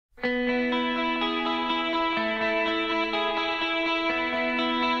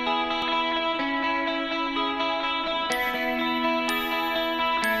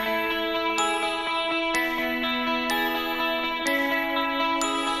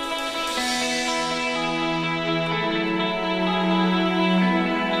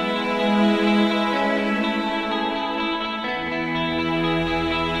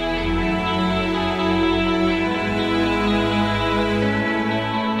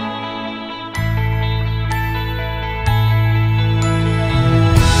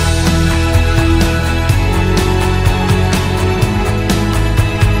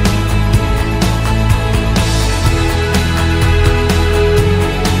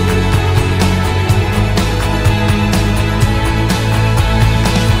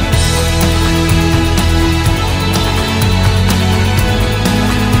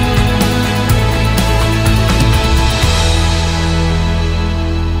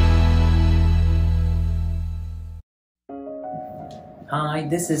Hi,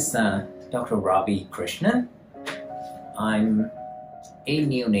 this is Dr. Ravi Krishnan. I'm a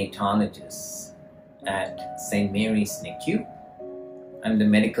neonatologist at St. Mary's NICU. I'm the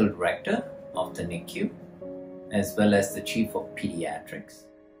medical director of the NICU as well as the chief of pediatrics.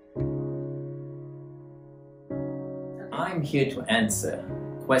 I'm here to answer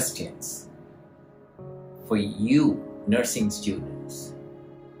questions for you nursing students.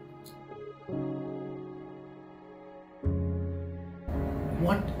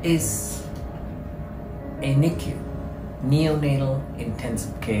 What is a NICU, neonatal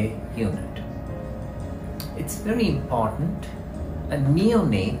intensive care unit? It's very important. A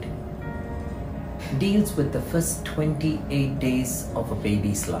neonate deals with the first 28 days of a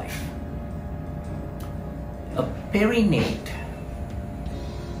baby's life. A perinate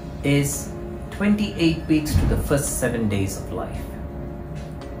is 28 weeks to the first 7 days of life.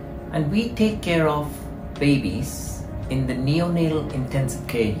 And we take care of babies in the neonatal intensive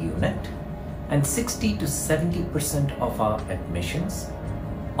care unit, and 60 to 70% of our admissions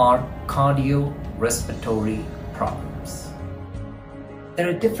are cardiorespiratory problems. There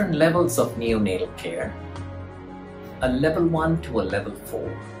are different levels of neonatal care, a level 1 to a level 4.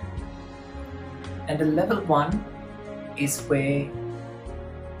 And a level 1 is where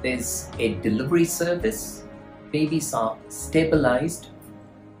there's a delivery service. Babies are stabilized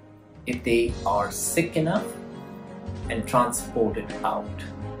if they are sick enough and transported out.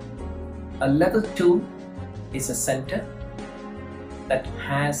 A level 2 is a center that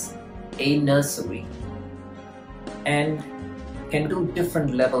has a nursery and can do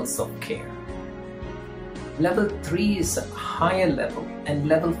different levels of care. Level 3 is a higher level, and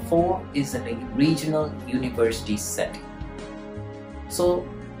level 4 is in a regional university setting. So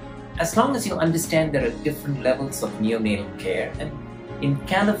as long as you understand there are different levels of neonatal care, and in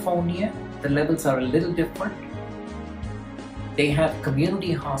California the levels are a little different. They have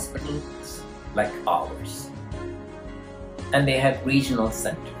community hospitals like ours, and they have regional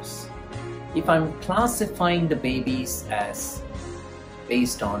centers. If I'm classifying the babies as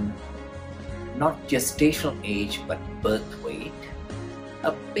based on not gestational age but birth weight,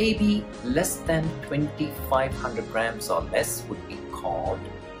 a baby less than 2,500 grams or less would be called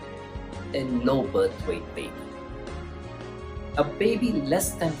a low birth weight baby. A baby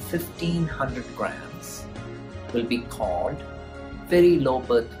less than 1,500 grams will be called very low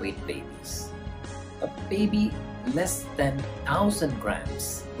birth weight babies. A baby less than 1,000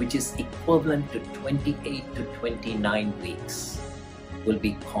 grams, which is equivalent to 28 to 29 weeks, will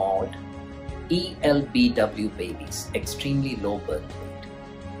be called ELBW babies, extremely low birth weight.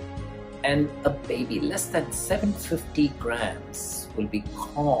 And a baby less than 750 grams will be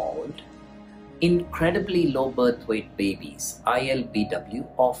called incredibly low birth weight babies, ILBW,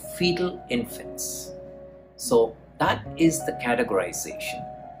 or fetal infants. So that is the categorization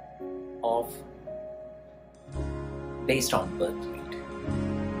of based on birth weight.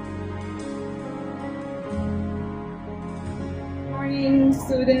 Good morning,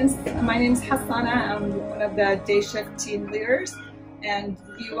 students. My name is Hassana. I'm one of the day shift team leaders, and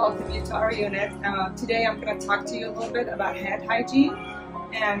we welcome you to our unit. Today I'm going to talk to you a little bit about hand hygiene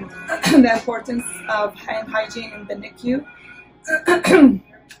and the importance of hand hygiene in the NICU.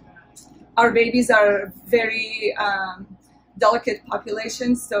 Our babies are very delicate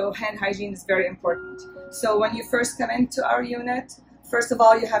population, so hand hygiene is very important. So when you first come into our unit, first of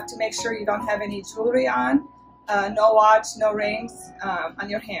all, you have to make sure you don't have any jewelry on, no watch, no rings on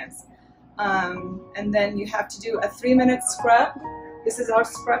your hands. And then you have to do a 3-minute scrub. This is our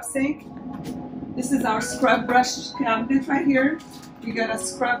scrub sink. This is our scrub brush cabinet right here. You get a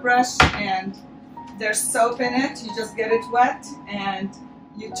scrub brush and there's soap in it. You just get it wet and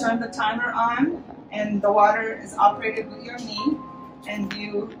you turn the timer on, and the water is operated with your knee, and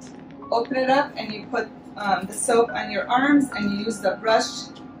you open it up and you put the soap on your arms and you use the brush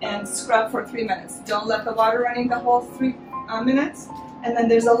and scrub for 3 minutes. Don't let the water running the whole 3 minutes. And then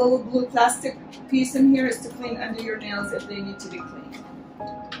there's a little blue plastic piece in here is to clean under your nails if they need to be cleaned.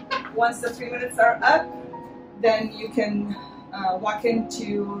 Once the 3 minutes are up, then you can walk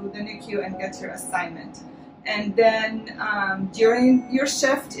into the NICU and get your assignment. And then during your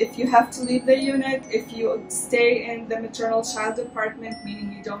shift, if you have to leave the unit, if you stay in the maternal child department,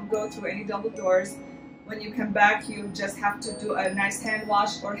 meaning you don't go through any double doors, when you come back you just have to do a nice hand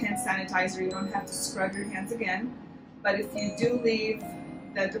wash or hand sanitizer. You don't have to scrub your hands again. But if you do leave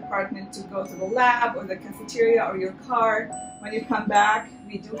the department to go to the lab or the cafeteria or your car, when you come back,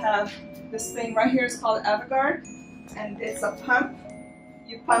 we do have this thing right here. It's called Avogard, and it's a pump.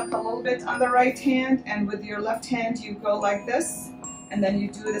 You pump a little bit on the right hand, and with your left hand you go like this, And then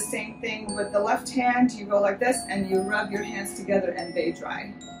you do the same thing with the left hand. You go like this and you rub your hands together and they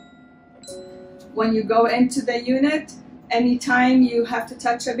dry. When you go into the unit, anytime you have to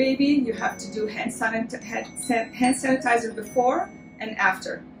touch a baby, you have to do hand sanitizer before and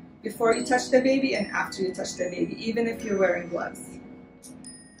after. Before you touch the baby and after you touch the baby, even if you're wearing gloves.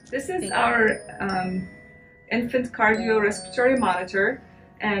 This is our infant cardiorespiratory monitor,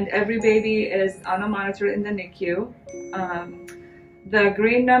 and every baby is on a monitor in the NICU. The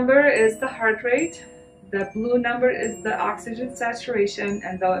green number is the heart rate, the blue number is the oxygen saturation,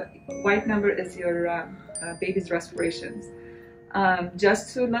 and the white number is your baby's respirations.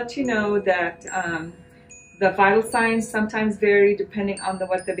 Just to let you know that the vital signs sometimes vary depending on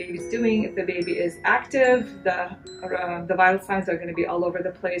what the baby's doing. If the baby is active, the vital signs are going to be all over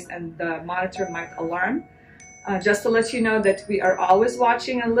the place and the monitor might alarm. Just to let you know that we are always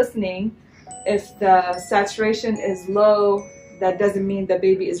watching and listening. If the saturation is low, that doesn't mean the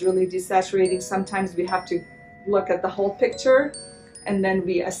baby is really desaturating. Sometimes we have to look at the whole picture and then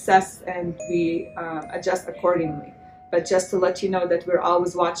we assess and we adjust accordingly. But just to let you know that we're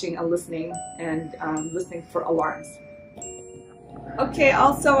always watching and listening for alarms. Okay,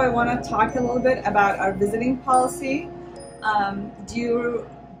 also I want to talk a little bit about our visiting policy. Due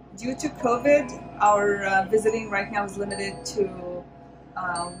to COVID, our visiting right now is limited to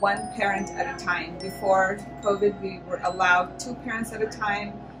one parent at a time. Before COVID, we were allowed 2 parents at a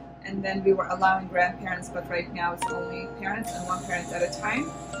time, and then we were allowing grandparents, but right now it's only parents and 1 parent at a time.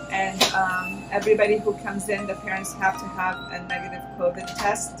 And everybody who comes in, the parents have to have a negative COVID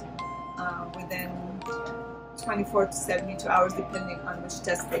test within 24 to 72 hours, depending on which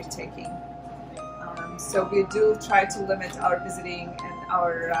test they're taking. So we do try to limit our visiting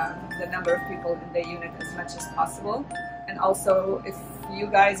and the number of people in the unit as much as possible. And also, if you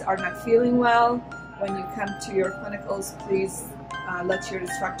guys are not feeling well, when you come to your clinicals, please let your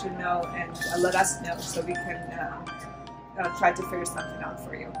instructor know and let us know so we can try to figure something out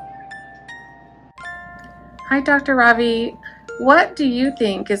for you. Hi, Dr. Ravi. What do you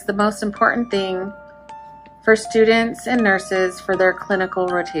think is the most important thing for students and nurses for their clinical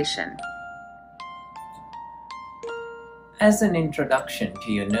rotation? As an introduction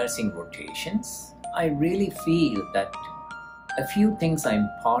to your nursing rotations, I really feel that a few things are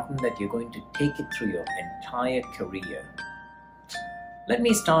important that you're going to take it through your entire career. Let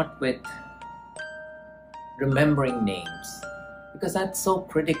me start with remembering names, because that's so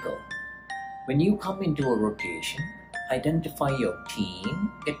critical. When you come into a rotation, identify your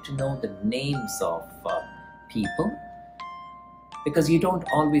team, get to know the names of people, because you don't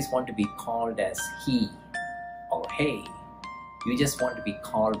always want to be called as he or hey. You just want to be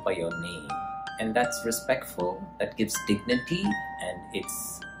called by your name, and that's respectful, that gives dignity, and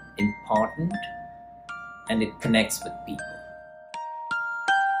it's important, and it connects with people.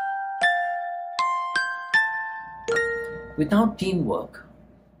 Without teamwork,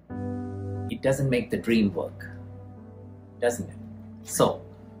 it doesn't make the dream work, doesn't it? So,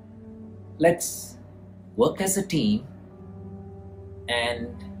 let's work as a team,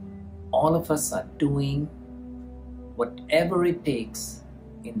 and all of us are doing whatever it takes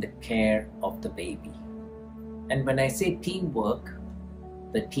in the care of the baby. And when I say teamwork,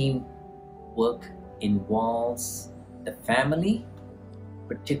 the teamwork involves the family,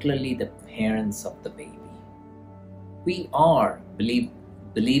 particularly the parents of the baby. We are, believe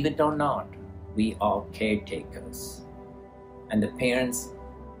it or not, we are caretakers, and the parents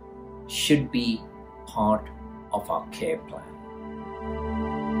should be part of our care plan.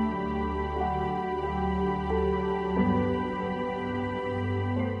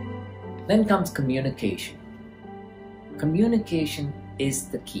 Then comes communication. Communication is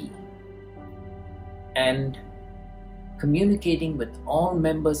the key. And communicating with all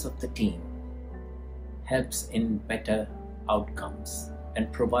members of the team helps in better outcomes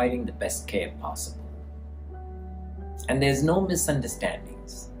and providing the best care possible. And there's no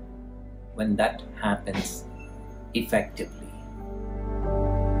misunderstandings when that happens effectively.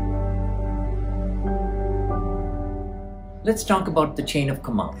 Let's talk about the chain of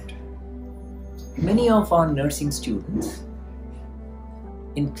command. Many of our nursing students,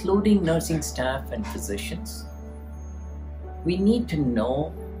 including nursing staff and physicians, we need to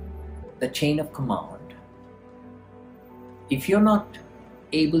know the chain of command. If you're not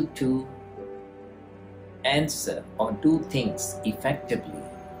able to answer or do things effectively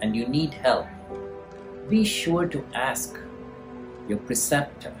and you need help, be sure to ask your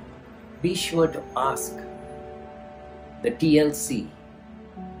preceptor, be sure to ask the TLC,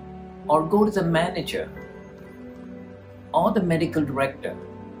 or go to the manager, or the medical director,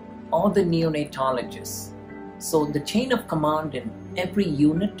 or the neonatologist, So the chain of command in every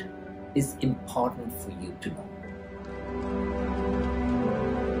unit is important for you to know.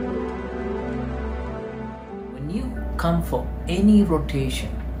 When you come for any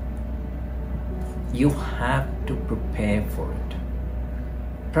rotation, you have to prepare for it.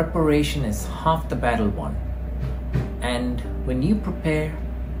 Preparation is half the battle won. And when you prepare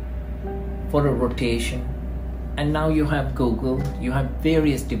for a rotation, and now you have Google, you have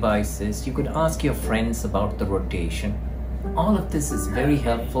various devices, you could ask your friends about the rotation. All of this is very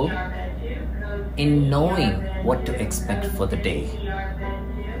helpful in knowing what to expect for the day.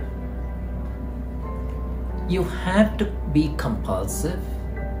 You have to be compulsive,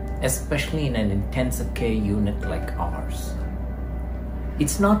 especially in an intensive care unit like ours.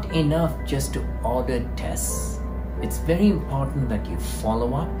 It's not enough just to order tests. It's very important that you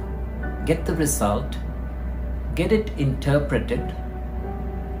follow up, get the result, get it interpreted,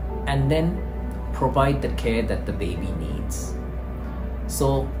 and then provide the care that the baby needs.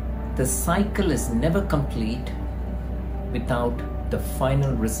 So the cycle is never complete without the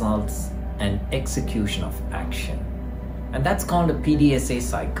final results and execution of action. And that's called a PDSA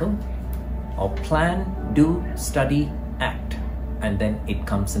cycle, or plan, do, study, act, and then it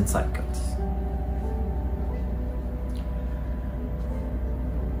comes in cycles.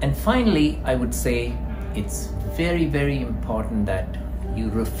 And finally, I would say it's very, very important that you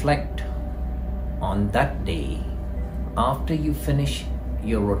reflect on that day after you finish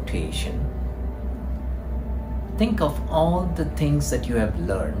your rotation. Think of all the things that you have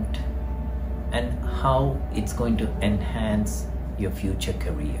learned and how it's going to enhance your future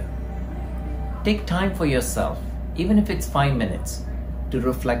career. Take time for yourself, even if it's 5 minutes, to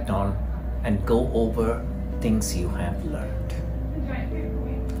reflect on and go over things you have learned.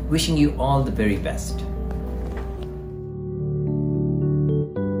 Wishing you all the very best.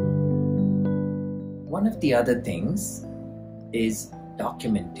 One of the other things is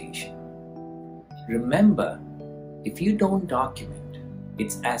documentation. Remember, if you don't document,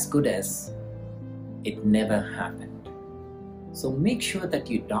 it's as good as it never happened. So make sure that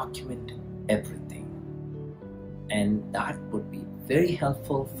you document everything. And that would be very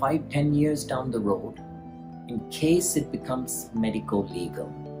helpful 5-10 years down the road in case it becomes medical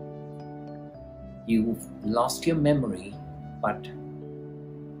legal. You've lost your memory, but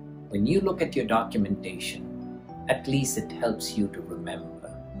when you look at your documentation, at least it helps you to remember.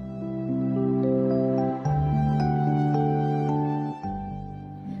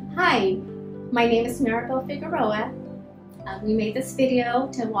 Hi, my name is Maribel Figueroa. We made this video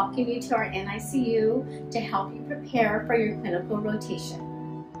to welcome you to our NICU to help you prepare for your clinical rotation.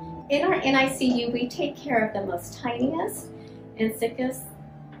 In our NICU, we take care of the most tiniest and sickest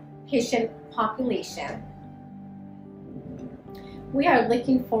patient population. We are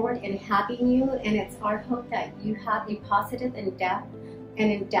looking forward in having you, and it's our hope that you have a positive and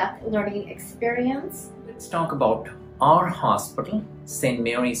in-depth learning experience. Let's talk about our hospital, St.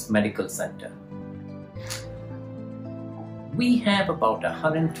 Mary's Medical Center. We have about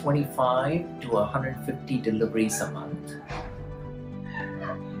 125 to 150 deliveries a month,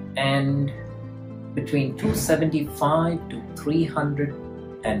 and between 275 to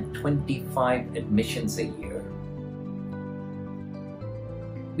 325 admissions a year.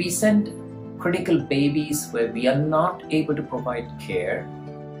 We send critical babies where we are not able to provide care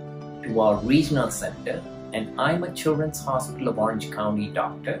to our regional center, and I'm a Children's Hospital of Orange County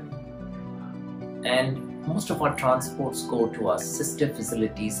doctor, and most of our transports go to our sister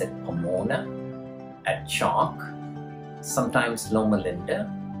facilities at Pomona, at Chalk, sometimes Loma Linda,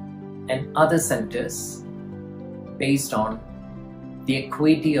 and other centers based on the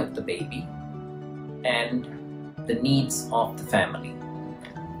acuity of the baby and the needs of the family.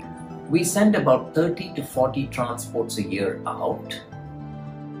 We send about 30 to 40 transports a year out,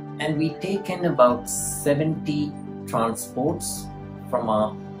 and we take in about 70 transports from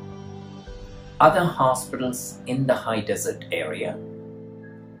our other hospitals in the high desert area,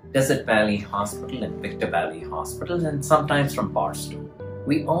 Desert Valley Hospital and Victor Valley Hospital, and sometimes from Barstow.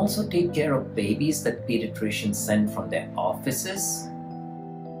 We also take care of babies that pediatricians send from their offices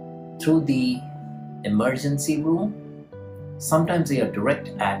through the emergency room. Sometimes they are direct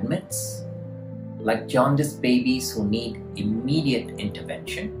admits, like jaundice babies who need immediate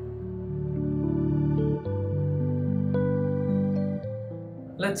intervention.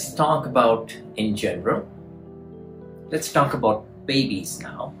 Let's talk about in general. Let's talk about babies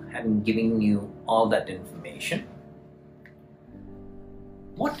now, having given you all that information.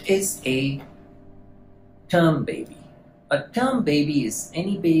 What is a term baby? A term baby is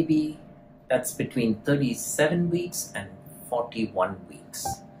any baby that's between 37 weeks and 41 weeks.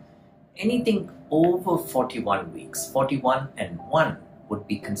 Anything over 41 weeks, 41 and 1 would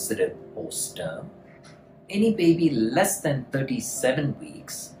be considered post-term. Any baby less than 37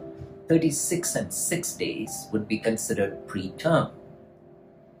 weeks, 36 and 6 days would be considered preterm.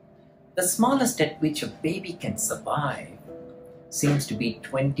 The smallest at which a baby can survive seems to be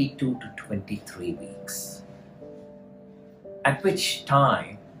 22 to 23 weeks, at which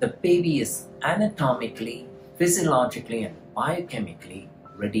time the baby is anatomically, physiologically and biochemically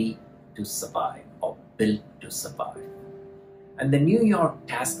ready to survive or built to survive. And the New York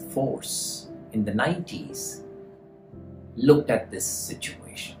Task Force in the 90s looked at this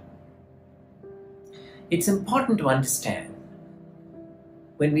situation. It's important to understand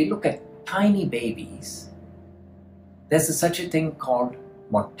when we look at tiny babies, there's such a thing called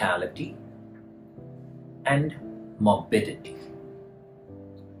mortality and morbidity.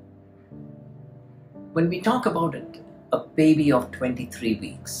 When we talk about it, a baby of 23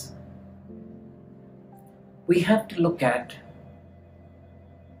 weeks, we have to look at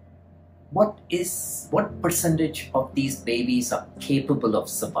what percentage of these babies are capable of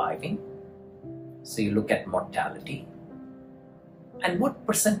surviving. So you look at mortality. And what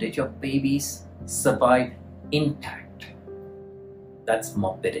percentage of babies survive intact? That's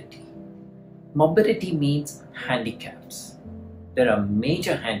morbidity. Morbidity means handicaps. There are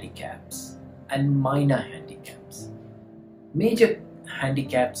major handicaps and minor handicaps. Major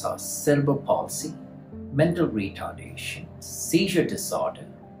handicaps are cerebral palsy, mental retardation, seizure disorder,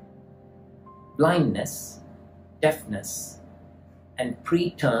 blindness, deafness, and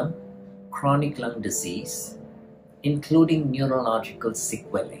preterm chronic lung disease, including neurological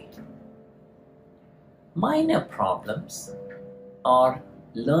sequelae. Minor problems are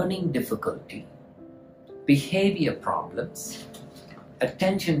learning difficulty, behavior problems,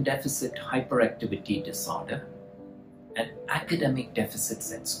 attention deficit hyperactivity disorder, and academic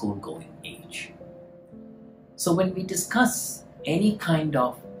deficits at school-going age. So when we discuss any kind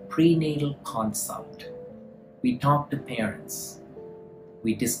of prenatal consult, we talk to parents,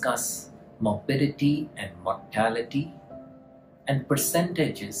 we discuss morbidity and mortality and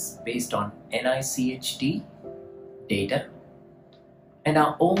percentages based on NICHD data and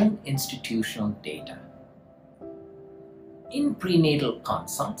our own institutional data. In prenatal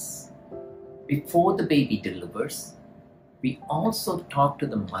consults, before the baby delivers, we also talk to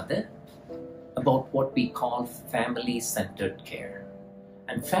the mother about what we call family-centered care.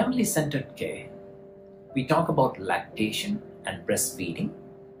 And family-centered care, we talk about lactation and breastfeeding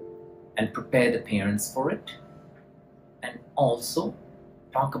and prepare the parents for it, and also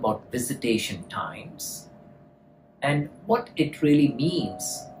talk about visitation times and what it really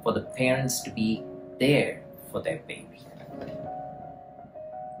means for the parents to be there for their baby.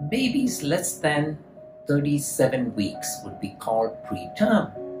 Babies less than 37 weeks would be called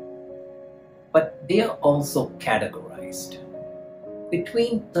preterm, but they are also categorized.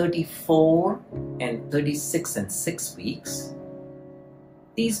 Between 34 and 36 and 6 weeks,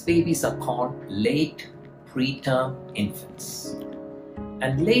 these babies are called late preterm infants.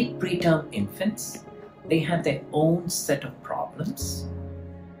 And late preterm infants, they have their own set of problems.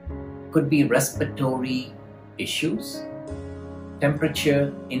 Could be respiratory issues,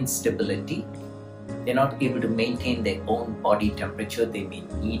 temperature instability. They're not able to maintain their own body temperature. They may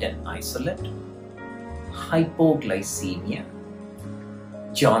need an isolate. Hypoglycemia,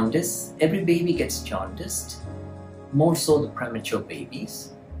 jaundice. Every baby gets jaundiced, more so the premature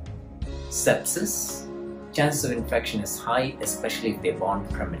babies. Sepsis, chance of infection is high, especially if they're born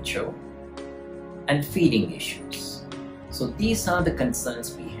premature. And feeding issues. So these are the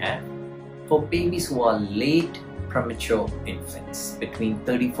concerns we have for babies who are late premature infants between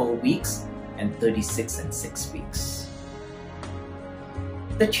 34 weeks and 36 and 6 weeks.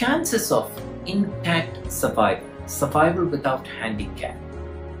 The chances of intact survival without handicap,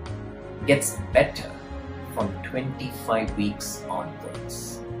 gets better from 25 weeks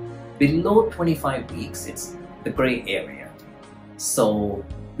onwards. Below 25 weeks, it's the gray area. So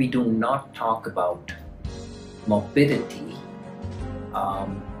we do not talk about morbidity.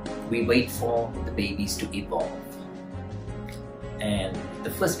 We wait for the babies to evolve. And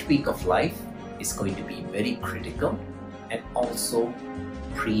the first week of life is going to be very critical, and also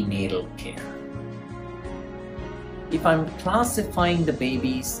prenatal care. If I'm classifying the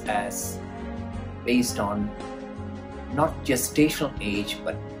babies as based on not gestational age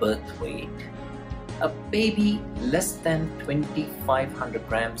but birth weight, a baby less than 2,500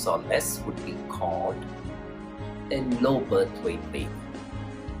 grams or less would be called a low birth weight baby.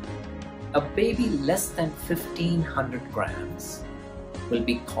 A baby less than 1,500 grams will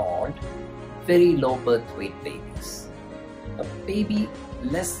be called very low birth weight babies. a baby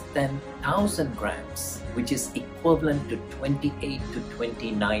less than 1000 grams, which is equivalent to 28 to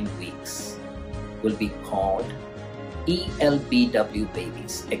 29 weeks, will be called ELBW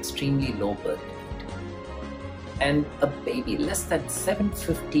babies, extremely low birth weight. And a baby less than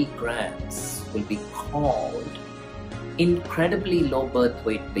 750 grams will be called incredibly low birth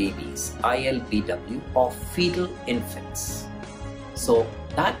weight babies, ILBW, or fetal infants. So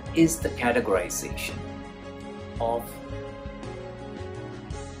that is the categorization of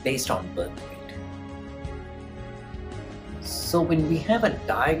based on birth weight. So when we have a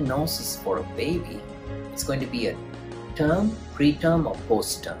diagnosis for a baby, it's going to be a term, preterm or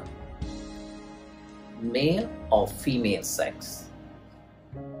post-term, male or female sex,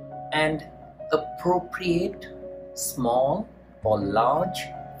 and appropriate small or large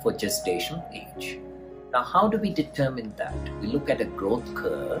for gestational age. Now, how do we determine that? We look at a growth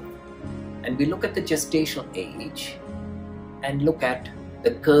curve and we look at the gestational age and look at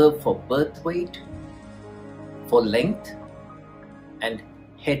the curve for birth weight, for length, and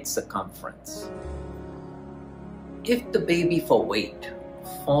head circumference. If the baby for weight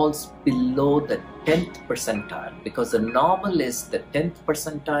falls below the 10th percentile, because the normal is the 10th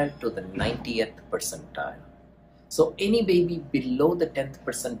percentile to the 90th percentile. So any baby below the 10th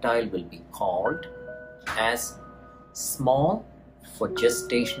percentile will be called as small for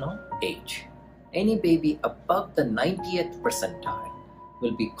gestational age. Any baby above the 90th percentile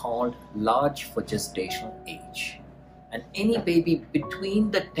will be called large for gestational age. And any baby between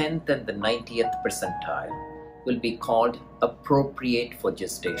the 10th and the 90th percentile will be called appropriate for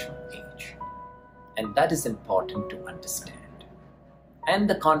gestational age. And that is important to understand. And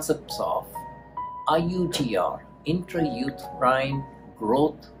the concepts of IUGR, intrauterine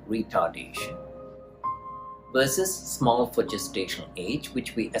growth retardation, versus small for gestational age,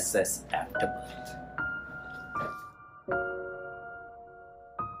 which we assess after birth.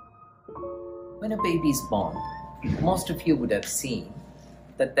 When a baby is born, most of you would have seen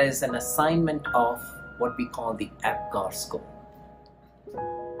that there is an assignment of what we call the APGAR score.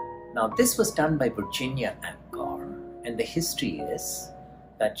 Now, this was done by Virginia APGAR, and the history is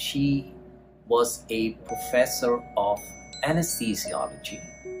that she was a professor of anesthesiology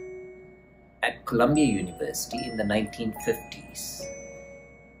at Columbia University in the 1950s.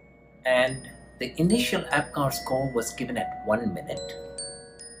 And the initial APGAR score was given at 1 minute.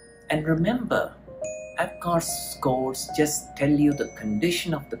 And remember, APGAR scores just tell you the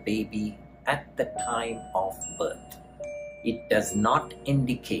condition of the baby at the time of birth. It does not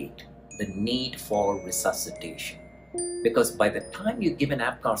indicate the need for resuscitation, because by the time you give an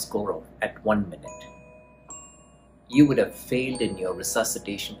APGAR score at 1 minute, you would have failed in your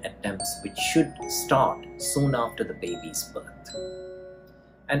resuscitation attempts, which should start soon after the baby's birth.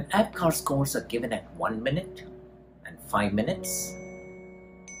 And APGAR scores are given at 1 minute and 5 minutes,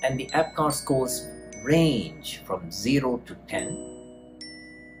 and the APGAR scores range from 0 to 10,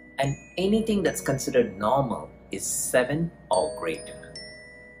 and anything that's considered normal is 7 or greater.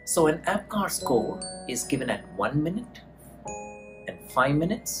 So an APGAR score is given at 1 minute and 5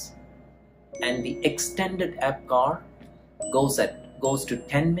 minutes, and the extended APGAR goes to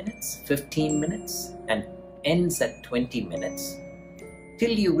 10 minutes, 15 minutes, and ends at 20 minutes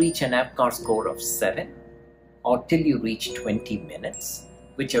till you reach an APGAR score of 7 or till you reach 20 minutes,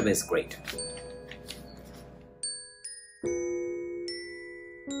 whichever is greater.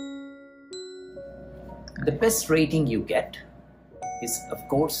 The best rating you get is, of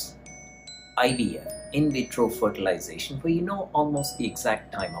course, IVF, in vitro fertilization, where you know almost the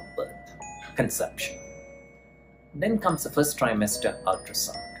exact time of birth, conception. Then comes the first trimester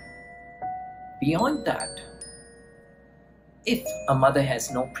ultrasound. Beyond that, if a mother has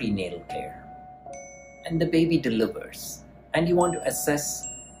no prenatal care and the baby delivers, and you want to assess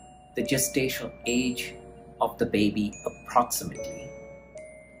the gestational age of the baby approximately,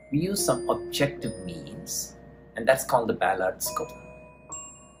 we use some objective means, and that's called the Ballard score.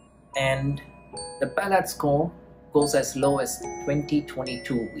 And the Ballard score goes as low as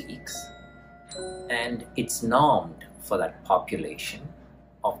 20-22 weeks, and it's normed for that population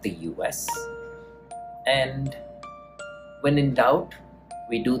of the US. And when in doubt,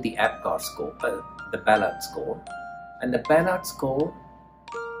 we do the APGAR score, the Ballard score. And the Ballard score,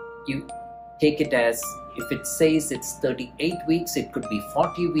 you take it as, if it says it's 38 weeks, it could be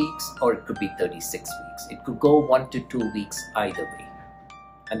 40 weeks, or it could be 36 weeks. It could go 1 to 2 weeks either way.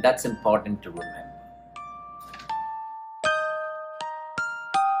 And that's important to remember.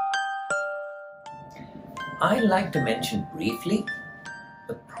 I like to mention briefly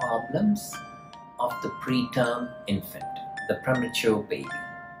the problems of the preterm infant, the premature baby.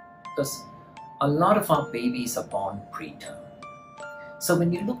 Because a lot of our babies are born preterm. So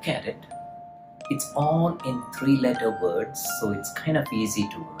when you look at it, it's all in 3-letter words, so it's kind of easy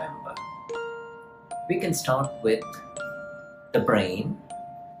to remember. We can start with the brain.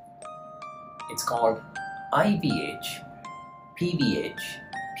 It's called IVH, PVH,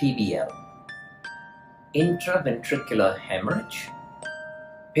 PVL. Intraventricular hemorrhage,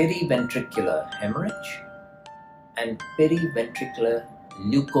 periventricular hemorrhage, and periventricular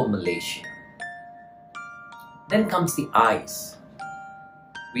leukomalacia. Then comes the eyes.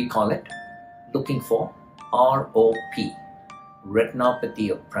 We call it looking for ROP,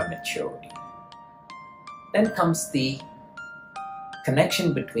 retinopathy of prematurity. Then comes the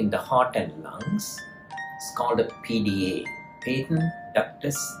connection between the heart and lungs. It's called a PDA, patent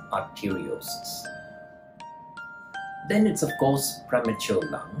ductus arteriosus. Then it's of course premature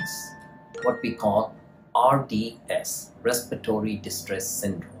lungs, what we call RDS, respiratory distress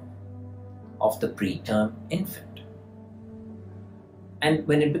syndrome of the preterm infant. And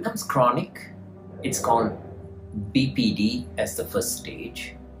when it becomes chronic, it's called BPD as the first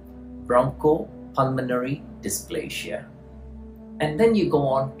stage, bronchopulmonary dysplasia. And then you go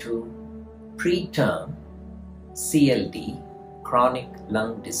on to preterm CLD, chronic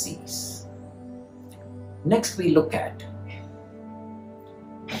lung disease. Next we look at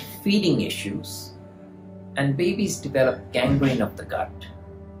feeding issues, and babies develop gangrene of the gut,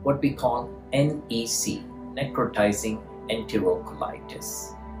 what we call NEC, necrotizing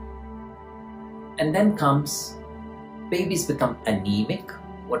enterocolitis. And then comes babies become anemic,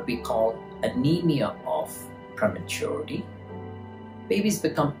 what we call anemia of prematurity. Babies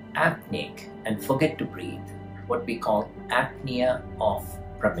become apneic and forget to breathe, what we call apnea of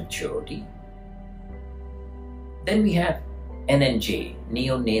prematurity. Then we have NNJ,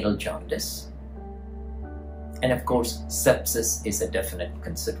 neonatal jaundice. And of course, sepsis is a definite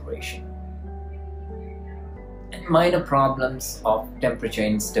consideration. And minor problems of temperature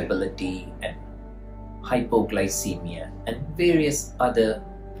instability and hypoglycemia and various other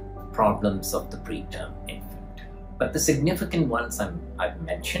problems of the preterm infant. But the significant ones I've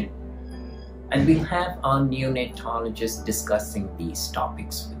mentioned, and we'll have our neonatologist discussing these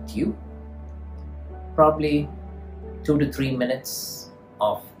topics with you. Probably 2 to 3 minutes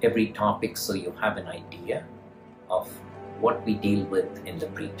of every topic so you have an idea of what we deal with in the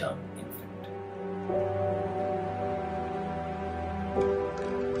preterm infant.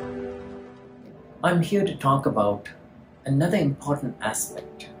 I'm here to talk about another important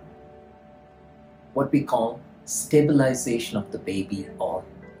aspect, what we call stabilization of the baby or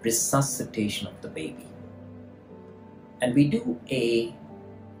resuscitation of the baby. And we do a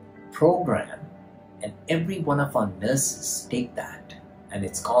program, and every one of our nurses take that, and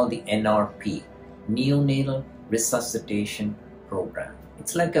it's called the NRP, Neonatal Resuscitation Program.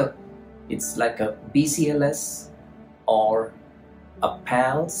 It's like a BCLS or a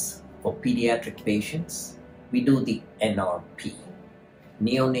PALS for pediatric patients. We do the NRP,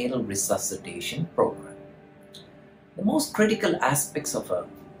 Neonatal Resuscitation Program. The most critical aspects of a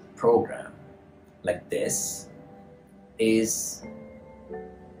program like this is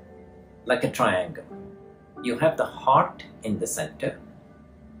like a triangle. You have the heart in the center,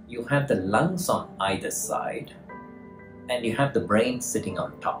 you have the lungs on either side, and you have the brain sitting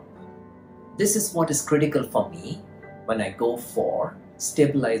on top. This is what is critical for me when I go for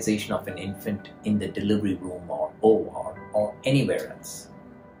stabilization of an infant in the delivery room or OR or anywhere else.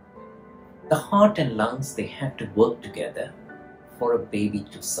 The heart and lungs, they have to work together for a baby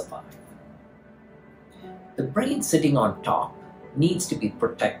to survive. The brain sitting on top needs to be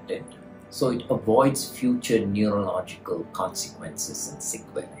protected so it avoids future neurological consequences and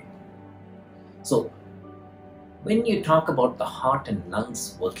sequelae. So when you talk about the heart and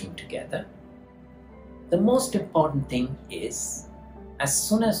lungs working together, the most important thing is, as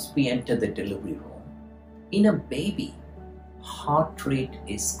soon as we enter the delivery room, in a baby, heart rate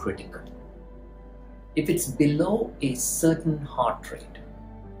is critical. If it's below a certain heart rate,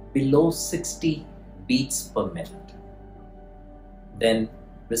 below 60 beats per minute, then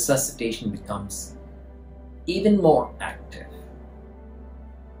resuscitation becomes even more active.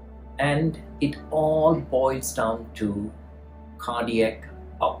 And it all boils down to cardiac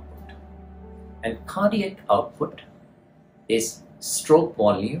output. And cardiac output is stroke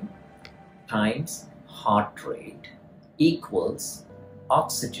volume times heart rate equals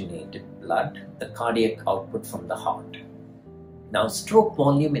oxygenated blood, the cardiac output from the heart. Now, stroke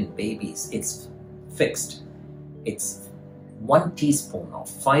volume in babies, it's fixed. It's 1 teaspoon or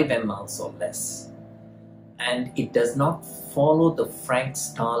 5 mL or less. And it does not follow the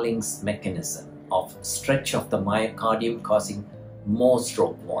Frank-Starling's mechanism of stretch of the myocardium causing more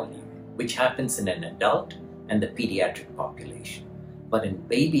stroke volume, which happens in an adult and the pediatric population. But in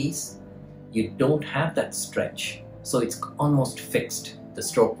babies, you don't have that stretch, so it's almost fixed, the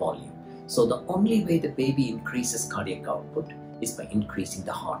stroke volume. So the only way the baby increases cardiac output is by increasing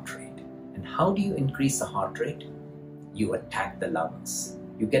the heart rate. And how do you increase the heart rate? You attack the lungs.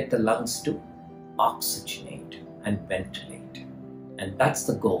 You get the lungs to oxygenate and ventilate. And that's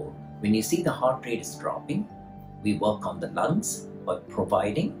the goal. When you see the heart rate is dropping, we work on the lungs by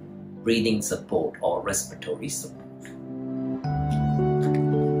providing breathing support or respiratory support.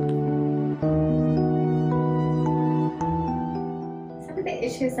 Some of the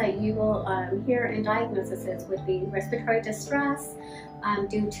issues that you will hear in diagnoses would be respiratory distress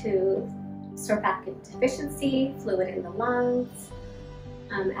due to surfactant deficiency, fluid in the lungs,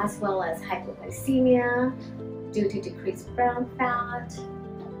 as well as hypoglycemia due to decreased brown fat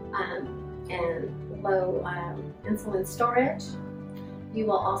and low insulin storage. You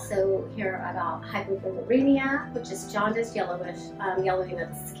will also hear about hypobilirubinemia, which is jaundice, yellowing of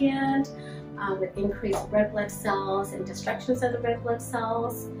the skin, with increased red blood cells and destructions of the red blood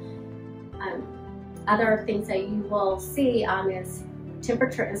cells. Other things that you will see is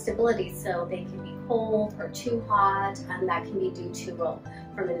temperature instability, so they can be cold or too hot, and that can be due to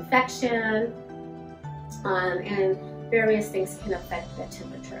from infection, and various things can affect the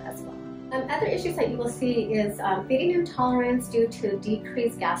temperature as well. Other issues that you will see is feeding intolerance due to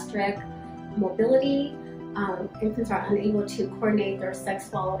decreased gastric mobility. Infants are unable to coordinate their sex,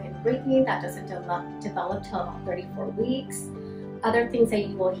 swallow, and breathing. That doesn't develop till about 34 weeks. Other things that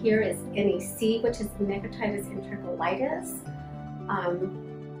you will hear is NEC, which is necrotitis enterocolitis.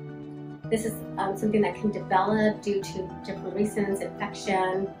 This is something that can develop due to different reasons: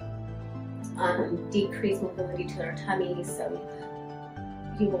 infection, decreased mobility to their tummy. So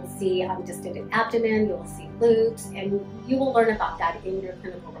you will see distended abdomen, you will see loops, and you will learn about that in your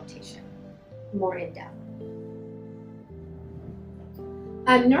clinical rotation more in depth.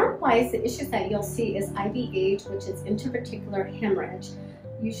 Nerve-wise, the issues that you'll see is IVH, which is intraventricular hemorrhage.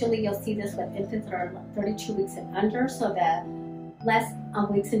 Usually you'll see this with infants that are 32 weeks and under, so the less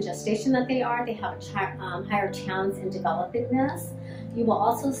weeks in gestation that they are, they have a higher chance in developing this. You will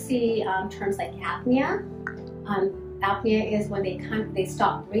also see terms like apnea. Apnea is when they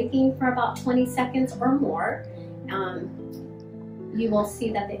stop breathing for about 20 seconds or more. You will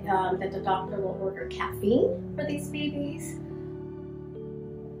see that the doctor will order caffeine for these babies.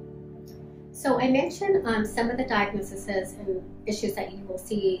 So I mentioned some of the diagnoses and issues that you will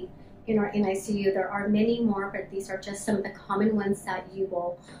see in our NICU. There are many more, but these are just some of the common ones that you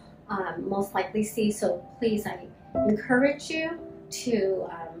will most likely see. So please, I encourage you to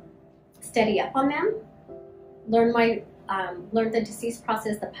study up on them. Learn the disease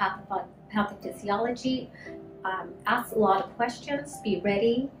process, the pathophysiology. Ask a lot of questions. Be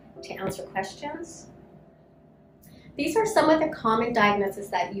ready to answer questions. These are some of the common diagnoses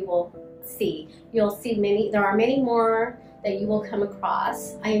that you will see. You'll see many. There are many more that you will come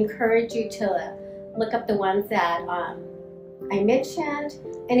across. I encourage you to look up the ones that I mentioned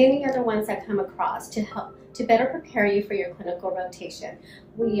and any other ones that come across to help to better prepare you for your clinical rotation.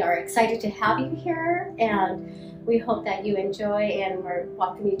 We are excited to have you here, and we hope that you enjoy, and we're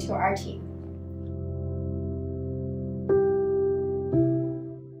welcoming you to our team.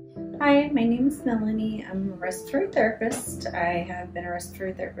 Hi, my name is Melanie. I'm a respiratory therapist. I have been a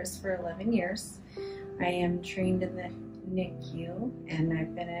respiratory therapist for 11 years. I am trained in the NICU, and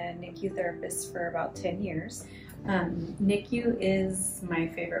I've been a NICU therapist for about 10 years. NICU is my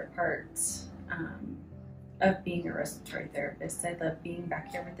favorite part of being a respiratory therapist. I love being back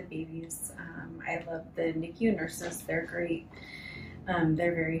here with the babies. I love the NICU nurses. They're great.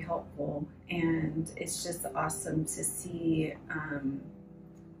 They're very helpful, and it's just awesome to see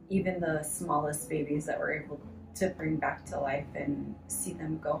even the smallest babies that we're able to bring back to life and see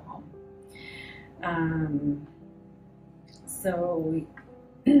them go home. So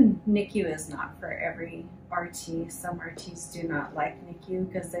NICU is not for every RT. Some RTs do not like NICU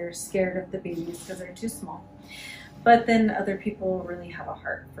because they're scared of the babies because they're too small. But then other people really have a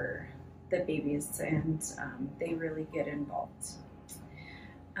heart for the babies, and they really get involved.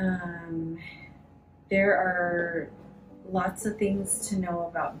 There are lots of things to know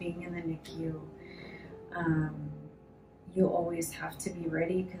about being in the NICU. You always have to be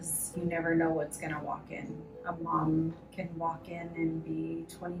ready because you never know what's going to walk in. A mom can walk in and be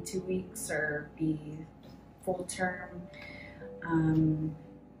 22 weeks or be full term, and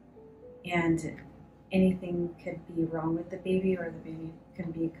anything could be wrong with the baby, or the baby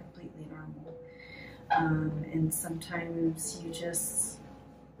can be completely normal. And sometimes you just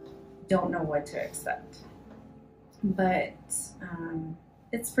don't know what to expect. But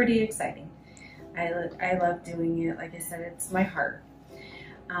it's pretty exciting. I love doing it. Like I said, it's my heart.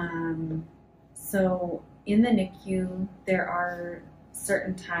 So in the NICU, there are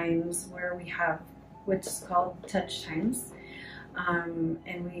certain times where we have, which is called touch times,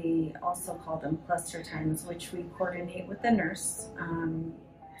 and we also call them cluster times, which we coordinate with the nurse,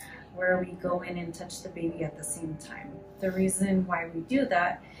 where we go in and touch the baby at the same time. The reason why we do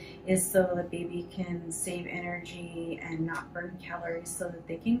that is so the baby can save energy and not burn calories so that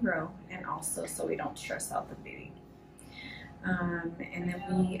they can grow, and also so we don't stress out the baby. And then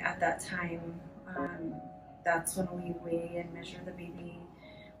we, at that time, that's when we weigh and measure the baby.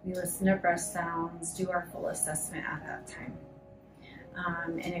 We listen to breast sounds, do our full assessment at that time.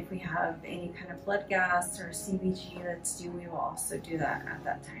 And if we have any kind of blood gas or CBG that's due, we will also do that at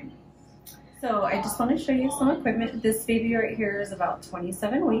that time. So I just want to show you some equipment. This baby right here is about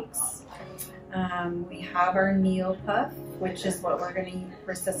 27 weeks. We have our NeoPuff, which is what we're going to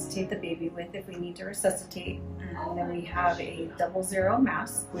resuscitate the baby with if we need to resuscitate. And then we have a 00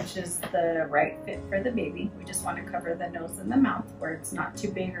 mask, which is the right fit for the baby. We just want to cover the nose and the mouth where it's not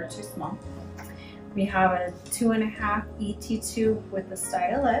too big or too small. We have a 2.5 ET tube with a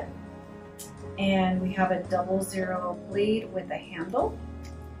stylet, and we have a 00 blade with a handle,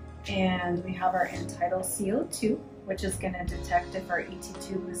 and we have our end-tidal CO2, which is going to detect if our ET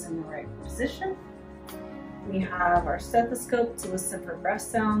tube is in the right position. We have our stethoscope to listen for breath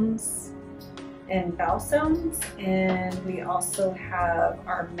sounds and bowel sounds, and we also have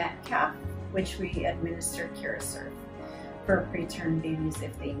our Metcalf, which we administer Curaserve for preterm babies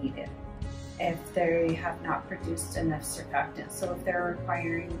if they need it, if they have not produced enough surfactant. So if they're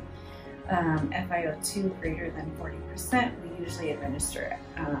requiring FiO2 greater than 40%, we usually administer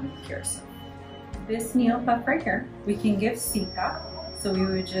Curaserve. This NeoPuff right here, we can give CPAP. So we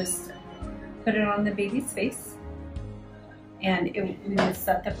would just put it on the baby's face, and we would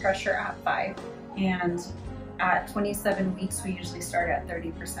set the pressure at 5. And at 27 weeks, we usually start at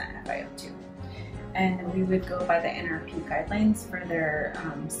 30% FiO2. And we would go by the NRP guidelines for their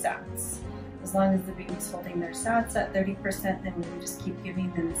SATs. As long as the baby's holding their SATs at 30%, then we would just keep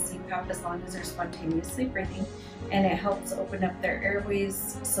giving them CPAP as long as they're spontaneously breathing, and it helps open up their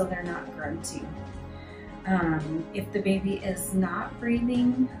airways so they're not grunting. If the baby is not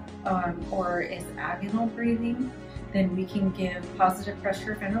breathing or is agonal breathing, then we can give positive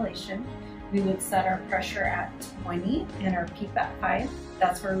pressure ventilation. We would set our pressure at 20 and our PEEP at 5.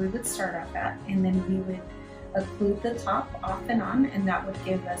 That's where we would start off at, and then we would occlude the top off and on, and that would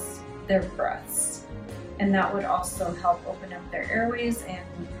give us their breaths, and that would also help open up their airways and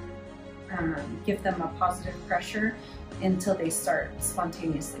give them a positive pressure until they start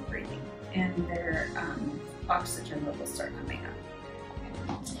spontaneously breathing and their oxygen levels start coming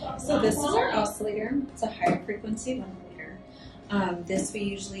up. So this is our oscillator. It's a high frequency ventilator. This we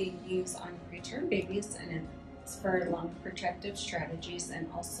usually use on preterm babies, and it's for lung protective strategies and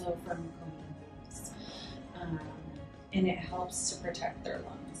also for babies. And it helps to protect their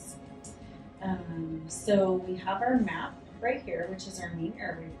lungs. So we have our map right here, which is our mean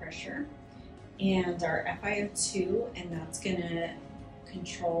airway pressure, and our FiO2, and that's going to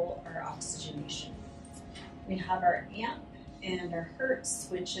control our oxygenation. We have our amp and our hertz,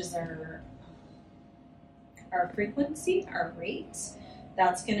 which is our frequency, our rate.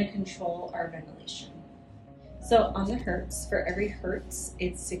 That's going to control our ventilation. So on the hertz, for every hertz,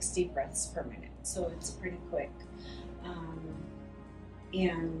 it's 60 breaths per minute. So it's pretty quick.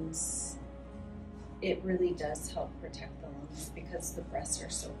 And it really does help protect the lungs because the breaths are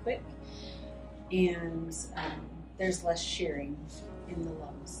so quick, and there's less shearing in the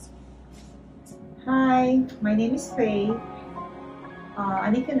lungs. Hi, my name is Faye, a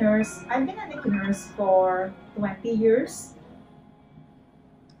NICU nurse. I've been a NICU nurse for 20 years.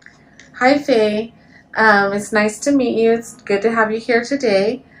 Hi, Faye. It's nice to meet you. It's good to have you here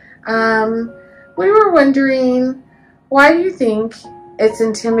today. We were wondering, why do you think it's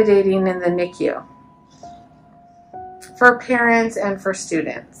intimidating in the NICU for parents and for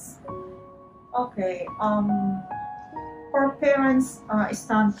students? Okay, for parents'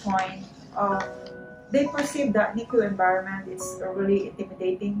 standpoint, they perceive that NICU environment is a really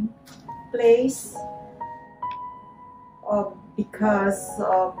intimidating place because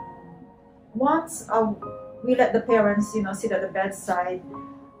once we let the parents, sit at the bedside,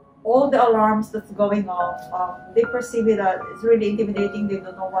 all the alarms that's going off, they perceive it that it's really intimidating. They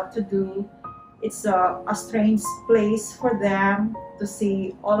don't know what to do. It's a strange place for them to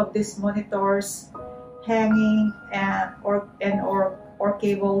see all of these monitors hanging or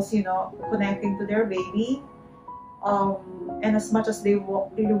cables, connecting to their baby. And as much as they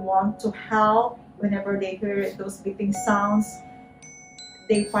really want to help, whenever they hear those beeping sounds,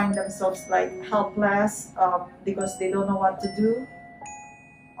 they find themselves like helpless because they don't know what to do.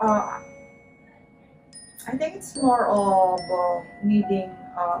 I think it's more of needing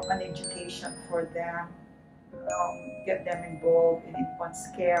an education for them, get them involved in infant's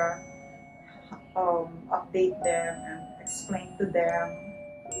care, update them and explain to them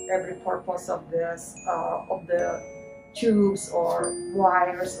every purpose of this, of the tubes or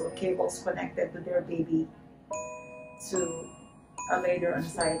wires or cables connected to their baby to allay their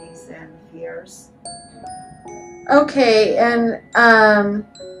anxieties and fears. Okay, and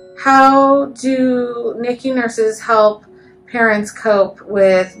how do NICU nurses help parents cope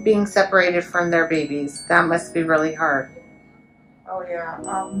with being separated from their babies? That must be really hard. Oh yeah,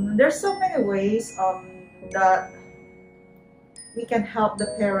 there's so many ways that we can help the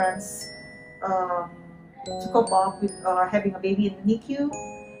parents to cope up with having a baby in the NICU.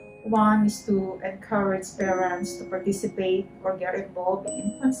 One is to encourage parents to participate or get involved in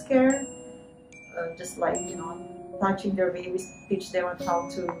infant's care, just like, you know, touching their babies, teach them on how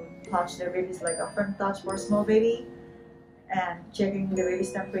to touch their babies like a firm touch for a small baby, and checking the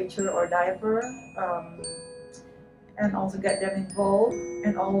baby's temperature or diaper, and also get them involved,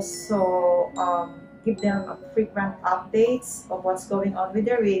 and also give them frequent updates of what's going on with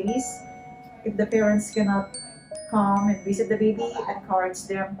their babies. If the parents cannot come and visit the baby, encourage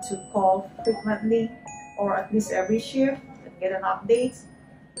them to call frequently or at least every shift and get an update.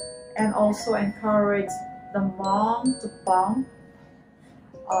 And also encourage the mom to pump,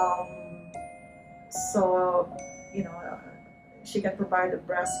 so you know she can provide the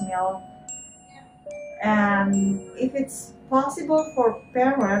breast milk. And if it's possible for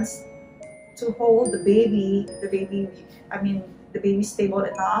parents to hold the baby is stable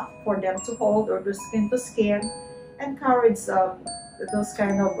enough for them to hold or do skin to skin, encourage those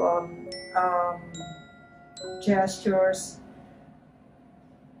kind of gestures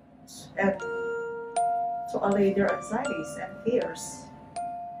and to allay their anxieties and fears.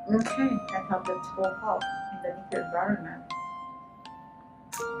 Okay, And help them to cope up in the NICU environment.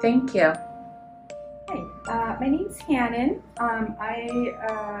 thank you. Hi, my name's Hannon.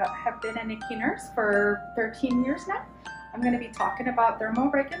 I have been a NICU nurse for 13 years now. I'm going to be talking about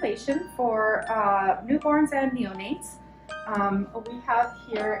thermoregulation for newborns and neonates. We have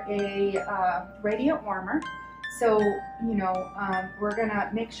here a radiant warmer. So, you know, we're going to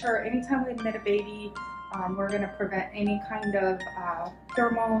make sure anytime we admit a baby, we're going to prevent any kind of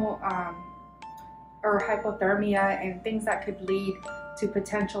thermal or hypothermia and things that could lead to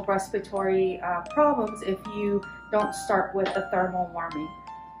potential respiratory problems if you don't start with the thermal warming.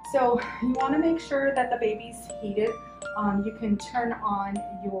 So you want to make sure that the baby's heated. You can turn on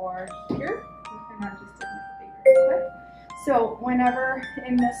your heater. Just admit the baby real quick. So whenever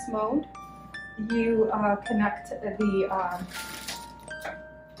in this mode, you connect the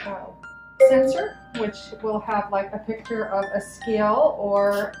sensor, which will have like a picture of a scale,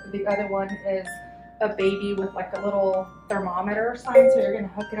 or the other one is a baby with like a little thermometer sign, so you're going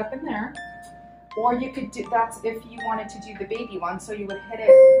to hook it up in there. Or you could do, that's if you wanted to do the baby one, so you would hit it,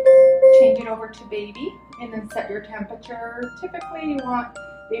 change it over to baby, and then set your temperature. Typically you want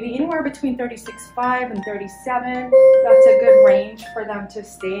maybe anywhere between 36.5 and 37. That's a good range for them to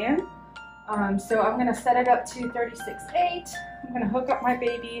stay in. So I'm going to set it up to 36.8. I'm going to hook up my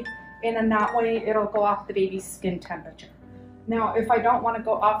baby, and then that way it'll go off the baby's skin temperature. Now, if I don't want to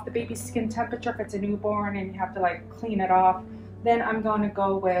go off the baby's skin temperature, if it's a newborn and you have to like clean it off, then I'm going to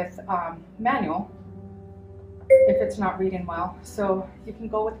go with manual if it's not reading well. So you can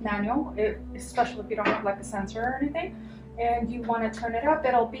go with manual, especially if you don't have like a sensor or anything, and you want to turn it up.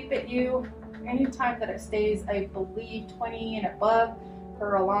 It'll beep at you anytime that it stays, I believe, 20 and above.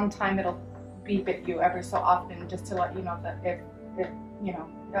 For a long time, it'll beep at you every so often, just to let you know that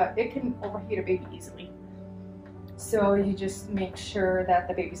it can overheat a baby easily. So you just make sure that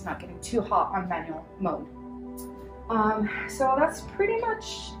the baby's not getting too hot on manual mode. So that's pretty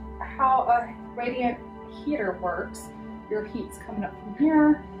much how a radiant heater works. Your heat's coming up from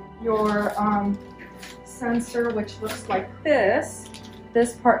here. Your sensor, which looks like this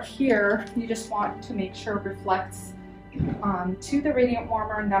part here, you just want to make sure reflects to the radiant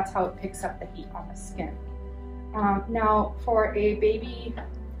warmer, and that's how it picks up the heat on the skin. Now for a baby,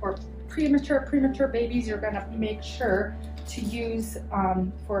 or premature babies, you're going to make sure to use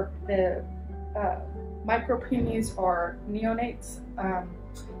for the micro preemies or neonates,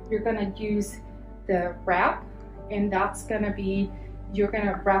 you're going to use the wrap, and that's going to be, you're going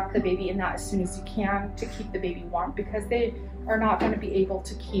to wrap the baby in that as soon as you can to keep the baby warm, because they are not going to be able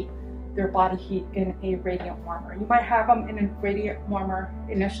to keep their body heat in a radiant warmer. You might have them in a radiant warmer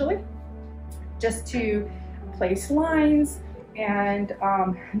initially just to place lines and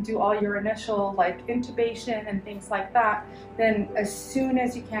do all your initial like intubation and things like that, then as soon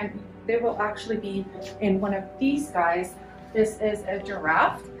as you can, they will actually be in one of these guys. This is a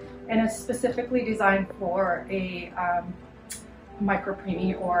giraffe, and it's specifically designed for a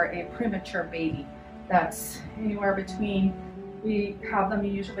micropreemie or a premature baby. That's anywhere between, we have them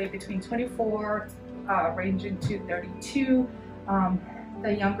usually between 24 ranging to 32.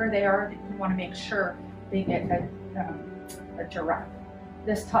 The younger they are, you want to make sure they get a giraffe.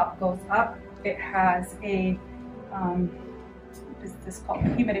 This top goes up. It has a this is called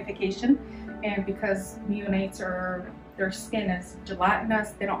humidification, and because neonates their skin is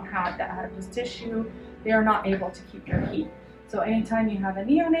gelatinous, they don't have the adipose tissue, they are not able to keep their heat. So anytime you have a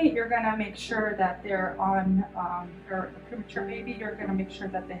neonate, you're gonna make sure that they're on, or a premature baby, you're gonna make sure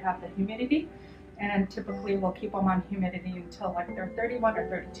that they have the humidity, and typically we'll keep them on humidity until like they're 31 or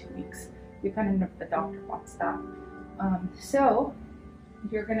 32 weeks, depending if the doctor wants that. So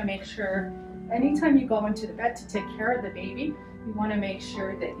you're gonna make sure anytime you go into the bed to take care of the baby, you wanna make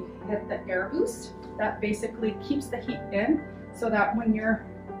sure that you hit the air boost. That basically keeps the heat in, so that when your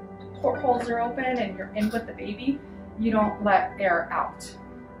portholes are open and you're in with the baby, you don't let air out.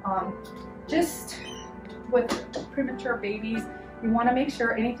 Just with premature babies, you wanna make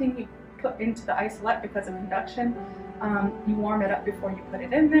sure anything you put into the isolette, because of induction, you warm it up before you put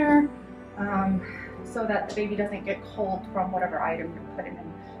it in there, so that the baby doesn't get cold from whatever item you're putting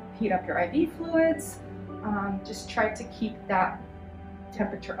in. Heat up your IV fluids. Just try to keep that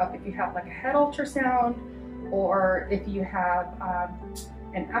temperature up. If you have like a head ultrasound, or if you have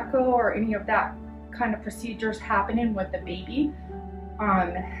an echo or any of that kind of procedures happening with the baby,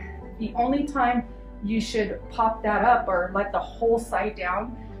 the only time you should pop that up or let the whole side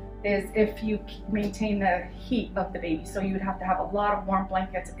down is if you maintain the heat of the baby. So you would have to have a lot of warm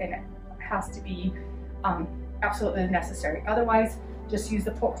blankets, and it has to be absolutely necessary. Otherwise, just use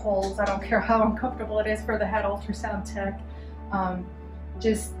the portholes. I don't care how uncomfortable it is for the head ultrasound tech.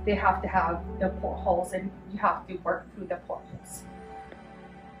 Just they have to have the portholes, and you have to work through the portholes.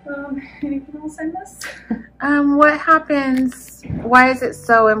 Anything else I missed? What happens, why is it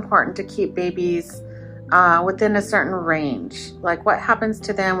so important to keep babies within a certain range? Like, what happens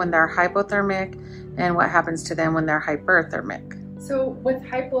to them when they're hypothermic, and what happens to them when they're hyperthermic? So with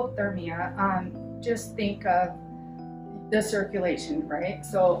hypothermia, just think of the circulation, right?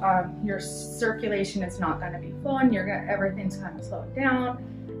 So your circulation is not going to be flowing. Everything's going to slow down.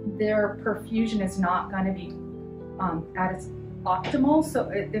 Their perfusion is not going to be at its optimal. So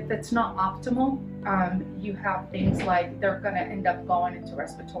if it's not optimal, you have things like they're going to end up going into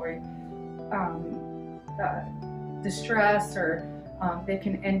respiratory distress, or they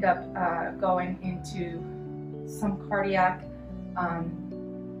can end up going into some cardiac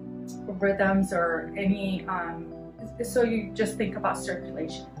rhythms or any, so you just think about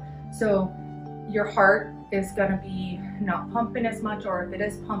circulation. So your heart is going to be not pumping as much, or if it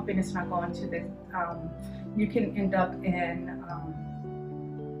is pumping, it's not going to the, you can end up in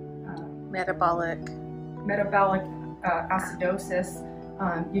metabolic acidosis.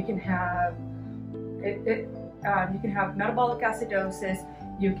 You can have you can have metabolic acidosis.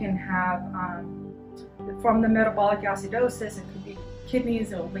 You can have from the metabolic acidosis, it could be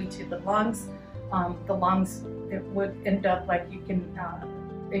kidneys. It will lead to the lungs. The lungs, it would end up like you can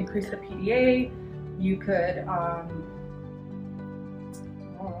increase the PDA. You could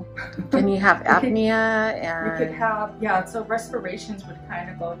can you have apnea? And you could have, yeah, so respirations would kind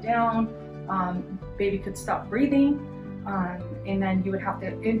of go down. Baby could stop breathing, and then you would have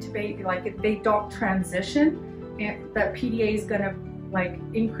to intubate. Like, if they don't transition, and that PDA is going to like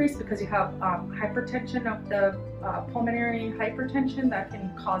increase, because you have hypertension of the pulmonary hypertension that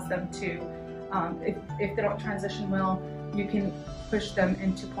can cause them to, if they don't transition well, you can push them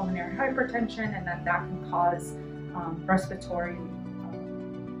into pulmonary hypertension, and then that can cause respiratory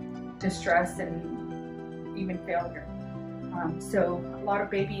distress and even failure. So a lot of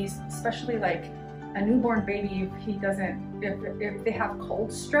babies, especially like a newborn baby, if he doesn't, if they have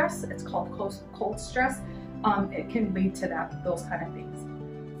cold stress, it's called cold stress, it can lead to those kind of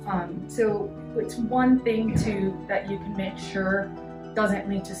things. So it's one thing that you can make sure doesn't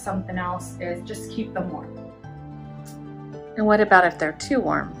lead to something else, is just keep them warm. And what about if they're too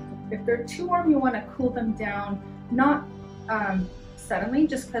warm? If they're too warm, you want to cool them down, not suddenly,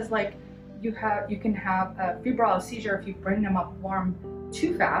 just because like you can have a febrile seizure if you bring them up warm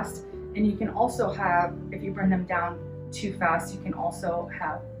too fast, and you can also have, if you bring them down too fast, you can also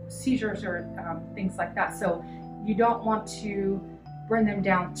have seizures or things like that. So you don't want to bring them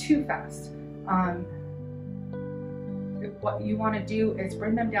down too fast. What you want to do is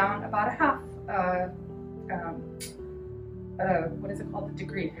bring them down about a half what is it called, a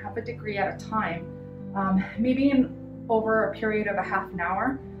degree, half a degree at a time, maybe in over a period of a half an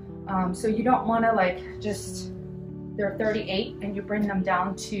hour. So you don't want to like just, they're 38 and you bring them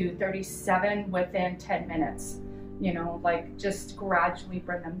down to 37 within 10 minutes. You know, like just gradually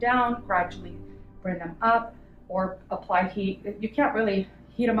bring them down, gradually bring them up, or apply heat. You can't really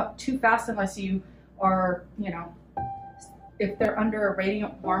heat them up too fast unless you are, you know, if they're under a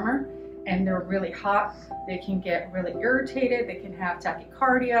radiant warmer and they're really hot, they can get really irritated, they can have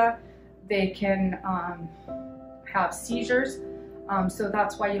tachycardia, they can have seizures. So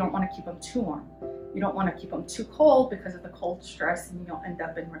that's why you don't want to keep them too warm. You don't want to keep them too cold because of the cold stress, and you'll end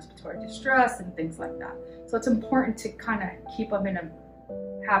up in respiratory distress and things like that. So it's important to kind of keep them in a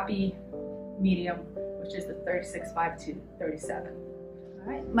happy medium, which is the 36.5 to 37.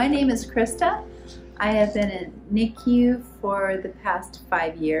 All right. My name is Krista. I have been in NICU for the past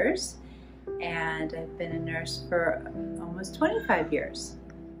 5 years, and I've been a nurse for almost 25 years.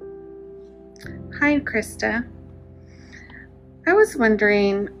 Hi, Krista. I was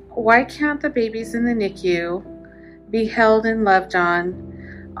wondering, why can't the babies in the NICU be held and loved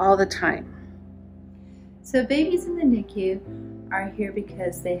on all the time? So babies in the NICU are here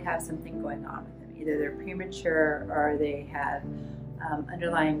because they have something going on with them. Either they're premature or they have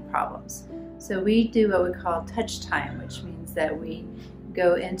underlying problems. So we do what we call touch time, which means that we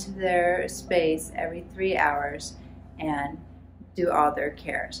go into their space every 3 hours and do all their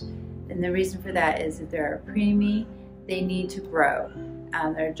cares. And the reason for that is that they're a preemie, they need to grow.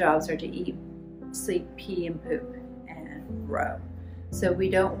 Their jobs are to eat, sleep, pee, and poop, and grow. So we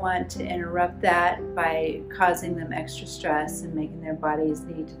don't want to interrupt that by causing them extra stress and making their bodies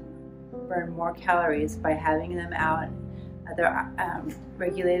need to burn more calories by having them out at their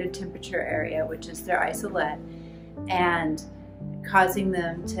regulated temperature area, which is their isolette, and causing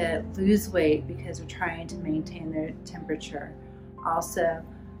them to lose weight because we're trying to maintain their temperature. Also,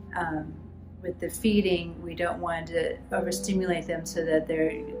 with the feeding, we don't want to overstimulate them so that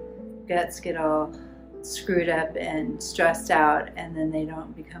their guts get all screwed up and stressed out, and then they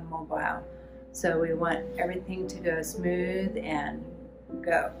don't become mobile. So we want everything to go smooth and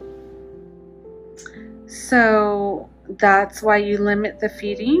go. So that's why you limit the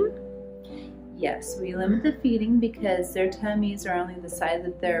feeding? Yes, we limit the feeding because their tummies are only the size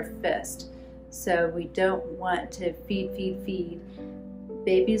of their fist. So we don't want to feed.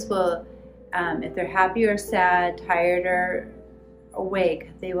 Babies will, if they're happy or sad, tired or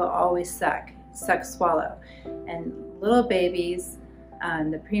awake, they will always suck, swallow. And little babies,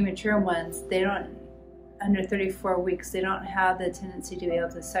 the premature ones, they don't, under 34 weeks, they don't have the tendency to be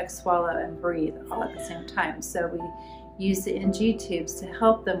able to suck, swallow, and breathe all at the same time. So we use the NG tubes to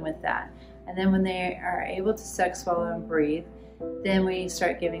help them with that. And then when they are able to suck, swallow, and breathe, then we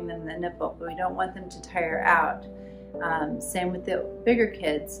start giving them the nipple. But we don't want them to tire out. Same with the bigger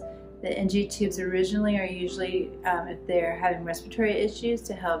kids. The NG tubes originally are usually, if they're having respiratory issues,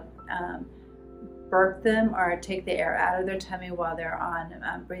 to help burp them or take the air out of their tummy while they're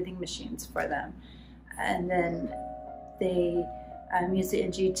on breathing machines for them. And then they use the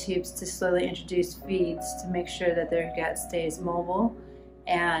NG tubes to slowly introduce feeds to make sure that their gut stays mobile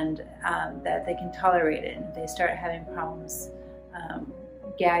and that they can tolerate it. And if they start having problems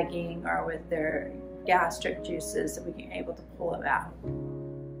gagging or with their gastric juices, that we can able to pull them out.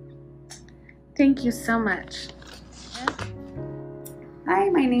 Thank you so much. Hi,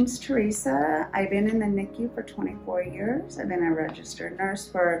 my name's Teresa. I've been in the NICU for 24 years. I've been a registered nurse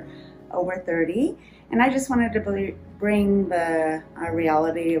for over 30. And I just wanted to bring the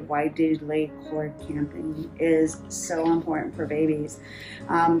reality of why delayed cord clamping is so important for babies.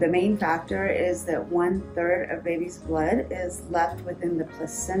 The main factor is that 1/3 of baby's blood is left within the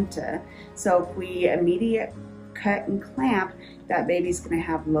placenta. So if we immediate cut and clamp, that baby's going to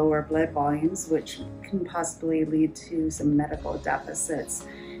have lower blood volumes, which can possibly lead to some medical deficits,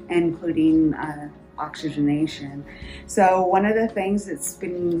 including oxygenation. So one of the things that's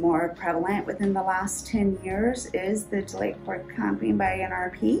been more prevalent within the last 10 years is the delayed cord clamping by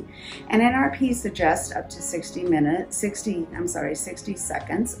NRP. And NRP suggests up to 60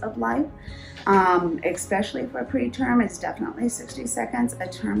 seconds of life. Especially for preterm, it's definitely 60 seconds. A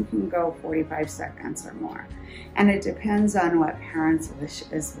term can go 45 seconds or more. And it depends on what parents wish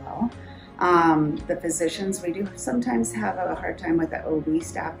as well. The physicians, we do sometimes have a hard time with the OB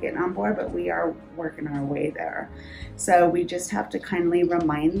staff getting on board, but we are working our way there. So we just have to kindly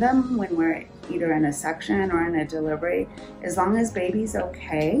remind them when we're either in a section or in a delivery, as long as baby's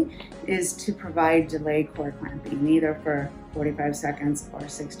okay, is to provide delayed cord clamping, either for 45 seconds or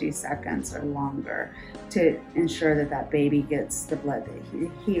 60 seconds or longer to ensure that that baby gets the blood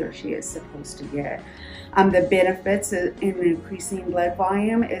that he or she is supposed to get. The benefits in increasing blood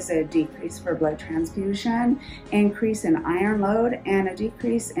volume is a decrease for blood transfusion, increase in iron load, and a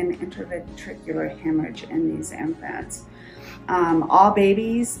decrease in intraventricular hemorrhage in these infants. All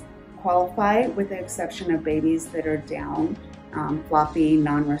babies qualify with the exception of babies that are down, floppy,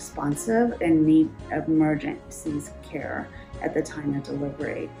 non-responsive, and need emergency care at the time of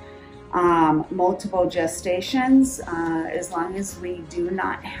delivery. Multiple gestations, as long as we do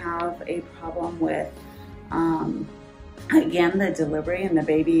not have a problem with, again, the delivery and the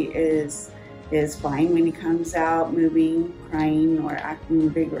baby is fine when he comes out, moving, crying, or acting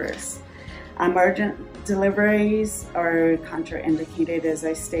vigorous. Emergent deliveries are contraindicated, as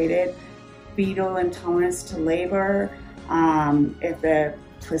I stated. Fetal intolerance to labor, if the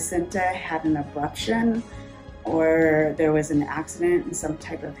placenta had an abruption or there was an accident and some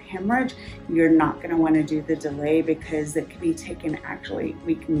type of hemorrhage, you're not going to want to do the delay because it can be taken, actually,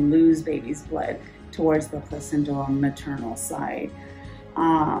 we can lose baby's blood towards the placental and maternal side.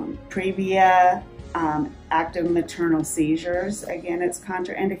 Previa active maternal seizures, again, it's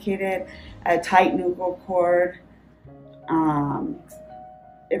contraindicated. A tight nuchal cord.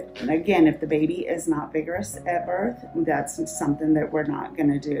 If the baby is not vigorous at birth, that's something that we're not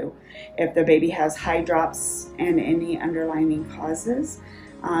going to do. If the baby has high drops and any underlying causes,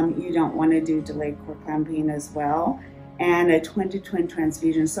 you don't want to do delayed cord clamping as well. And a twin-to-twin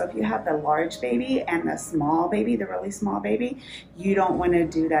transfusion. So if you have the large baby and the small baby, the really small baby, you don't want to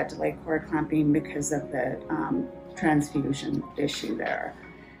do that delayed cord clamping because of the transfusion issue there.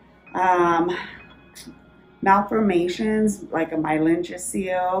 Malformations like a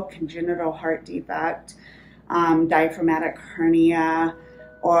myelangioceal, congenital heart defect, diaphragmatic hernia,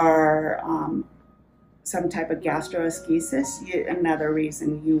 or some type of gastroesthesis, another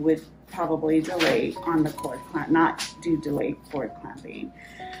reason you would probably delay on the cord clamp, not do delayed cord clamping.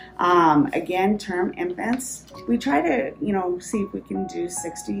 Again, term infants, we try to, see if we can do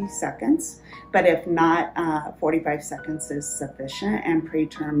 60 seconds, but if not, 45 seconds is sufficient, and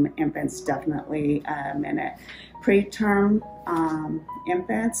preterm infants definitely a minute. Preterm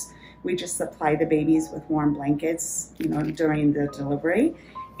infants, we just supply the babies with warm blankets, during the delivery,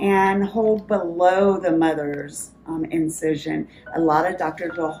 and hold below the mother's incision. A lot of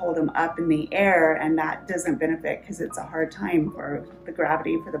doctors will hold them up in the air, and that doesn't benefit because it's a hard time for the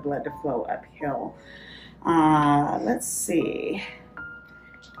gravity for the blood to flow uphill. Let's see.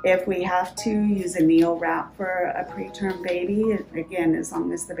 If we have to use a neo wrap for a preterm baby, again, as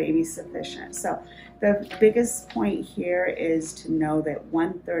long as the baby's sufficient. So the biggest point here is to know that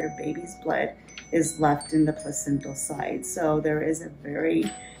 1/3 of baby's blood is left in the placental side. So there is a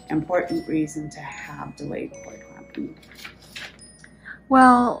very important reason to have delayed cord clamping.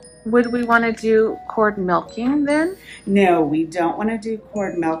 Well, would we want to do cord milking then? No, we don't want to do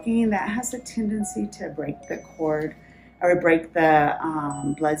cord milking. That has a tendency to break the cord or break the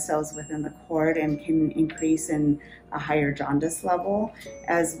blood cells within the cord and can increase in a higher jaundice level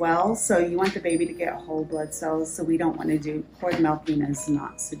as well. So you want the baby to get whole blood cells, so we don't want to do cord milking, is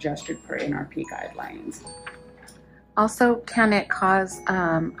not suggested per NRP guidelines. Also, can it cause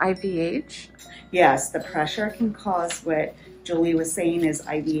IVH? Yes, the pressure can cause what Julie was saying is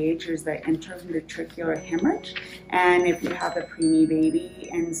IVH, or is the intraventricular hemorrhage. And if you have a preemie baby,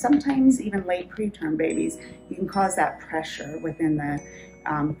 and sometimes even late preterm babies, you can cause that pressure within the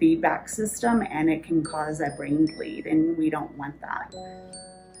feedback system, and it can cause a brain bleed, and we don't want that.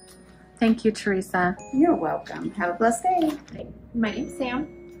 Thank you, Teresa. You're welcome. Have a blessed day. My name's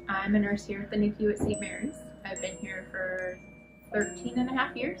Sam. I'm a nurse here at the NICU at St. Mary's. I've been here for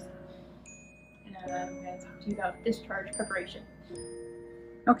 13.5 years. And I'm going to talk to you about discharge preparation.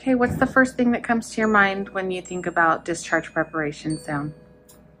 Okay, what's the first thing that comes to your mind when you think about discharge preparation, Sam?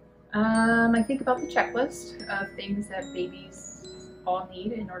 I think about the checklist of things that babies all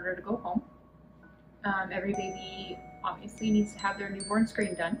need in order to go home. Every baby obviously needs to have their newborn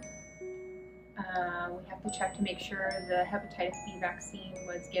screen done. We have to check to make sure the hepatitis B vaccine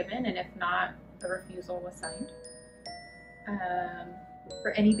was given, and if not, the refusal was signed.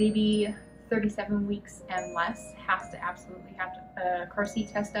 For any baby 37 weeks and less, has to absolutely have a car seat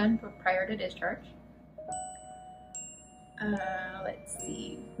test done prior to discharge. Let's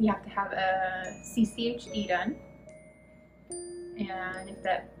see, we have to have a CCHD done, and if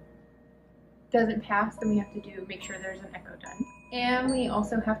that doesn't pass, then we have to make sure there's an echo done. And we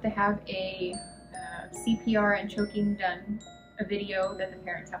also have to have a CPR and choking done, a video that the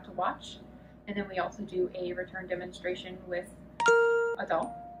parents have to watch. And then we also do a return demonstration with adult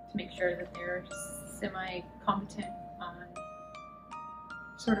to make sure that they're semi-competent on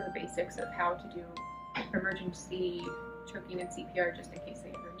sort of the basics of how to do emergency choking and CPR just in case they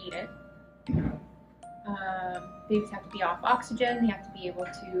ever need it. Babies have to be off oxygen. They have to be able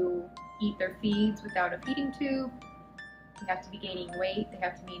to eat their feeds without a feeding tube. They have to be gaining weight. They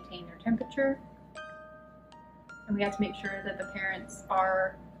have to maintain their temperature. And we have to make sure that the parents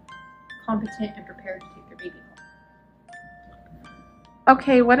are competent and prepared to take their baby home.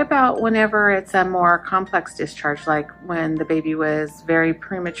 Okay, what about whenever it's a more complex discharge, like when the baby was very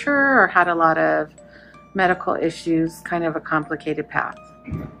premature or had a lot of medical issues, kind of a complicated path?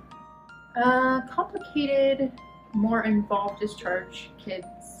 Complicated, more involved discharge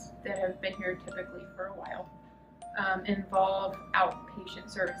kids that have been here typically for a while involve outpatient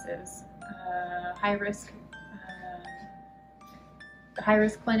services. The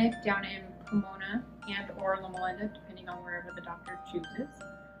high-risk clinic down in Pomona and or Loma Linda, depending on wherever the doctor chooses.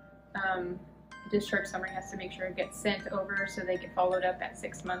 The discharge summary has to make sure it gets sent over so they get followed up at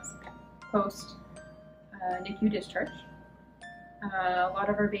 6 months post NICU discharge. A lot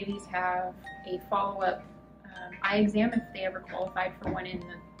of our babies have a follow-up eye exam if they ever qualified for one in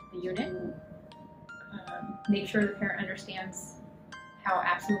the unit. Make sure the parent understands how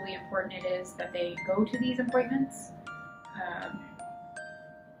absolutely important it is that they go to these appointments.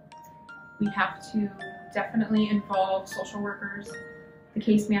 We have to definitely involve social workers, the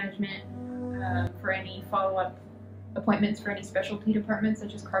case management for any follow-up appointments for any specialty departments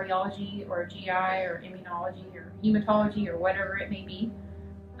such as cardiology or GI or immunology or hematology or whatever it may be.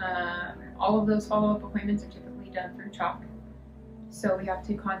 All of those follow-up appointments are typically done through CHOC. So we have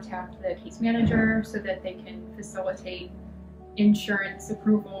to contact the case manager so that they can facilitate insurance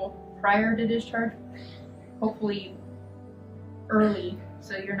approval prior to discharge, hopefully early,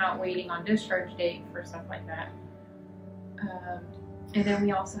 so you're not waiting on discharge date for stuff like that. And then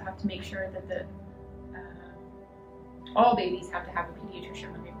we also have to make sure that all babies have to have a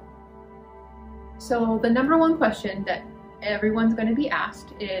pediatrician with them. So the number one question that everyone's going to be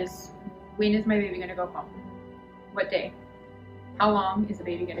asked is, when is my baby going to go home? What day? How long is the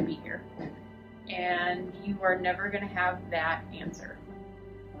baby going to be here? And you are never going to have that answer.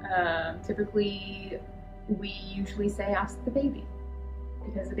 Typically, we usually say ask the baby,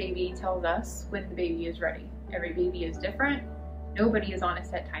 because the baby tells us when the baby is ready. Every baby is different. Nobody is on a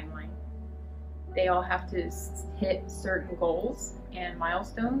set timeline. They all have to hit certain goals and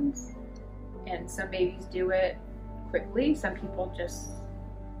milestones, and some babies do it quickly. Some people just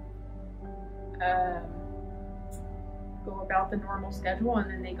go about the normal schedule and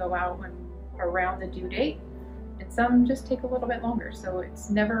then they go out around the due date, and some just take a little bit longer. So it's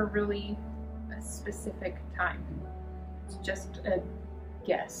never really a specific time. It's just a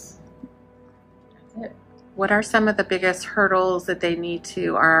guess. That's it. What are some of the biggest hurdles that they need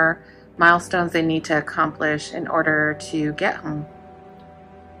to, or milestones they need to accomplish in order to get home?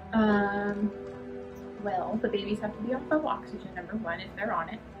 Well, the babies have to be off of oxygen, number one, if they're on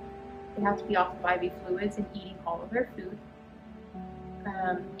it. They have to be off of IV fluids and eating all of their food,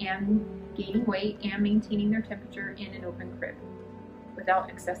 and gaining weight and maintaining their temperature in an open crib without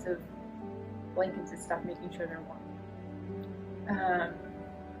excessive blankets and stuff, making sure they're warm.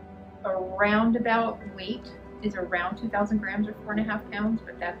 A roundabout weight is around 2,000 grams or 4.5 pounds,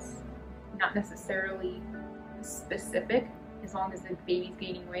 but that's not necessarily specific. As long as the baby's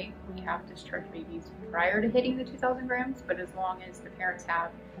gaining weight, we have discharged babies prior to hitting the 2,000 grams, but as long as the parents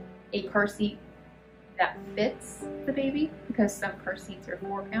have a car seat that fits the baby, because some car seats are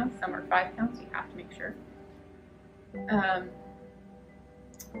 4 pounds, some are 5 pounds, you have to make sure. That's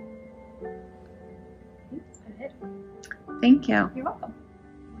it. Thank you. You're welcome.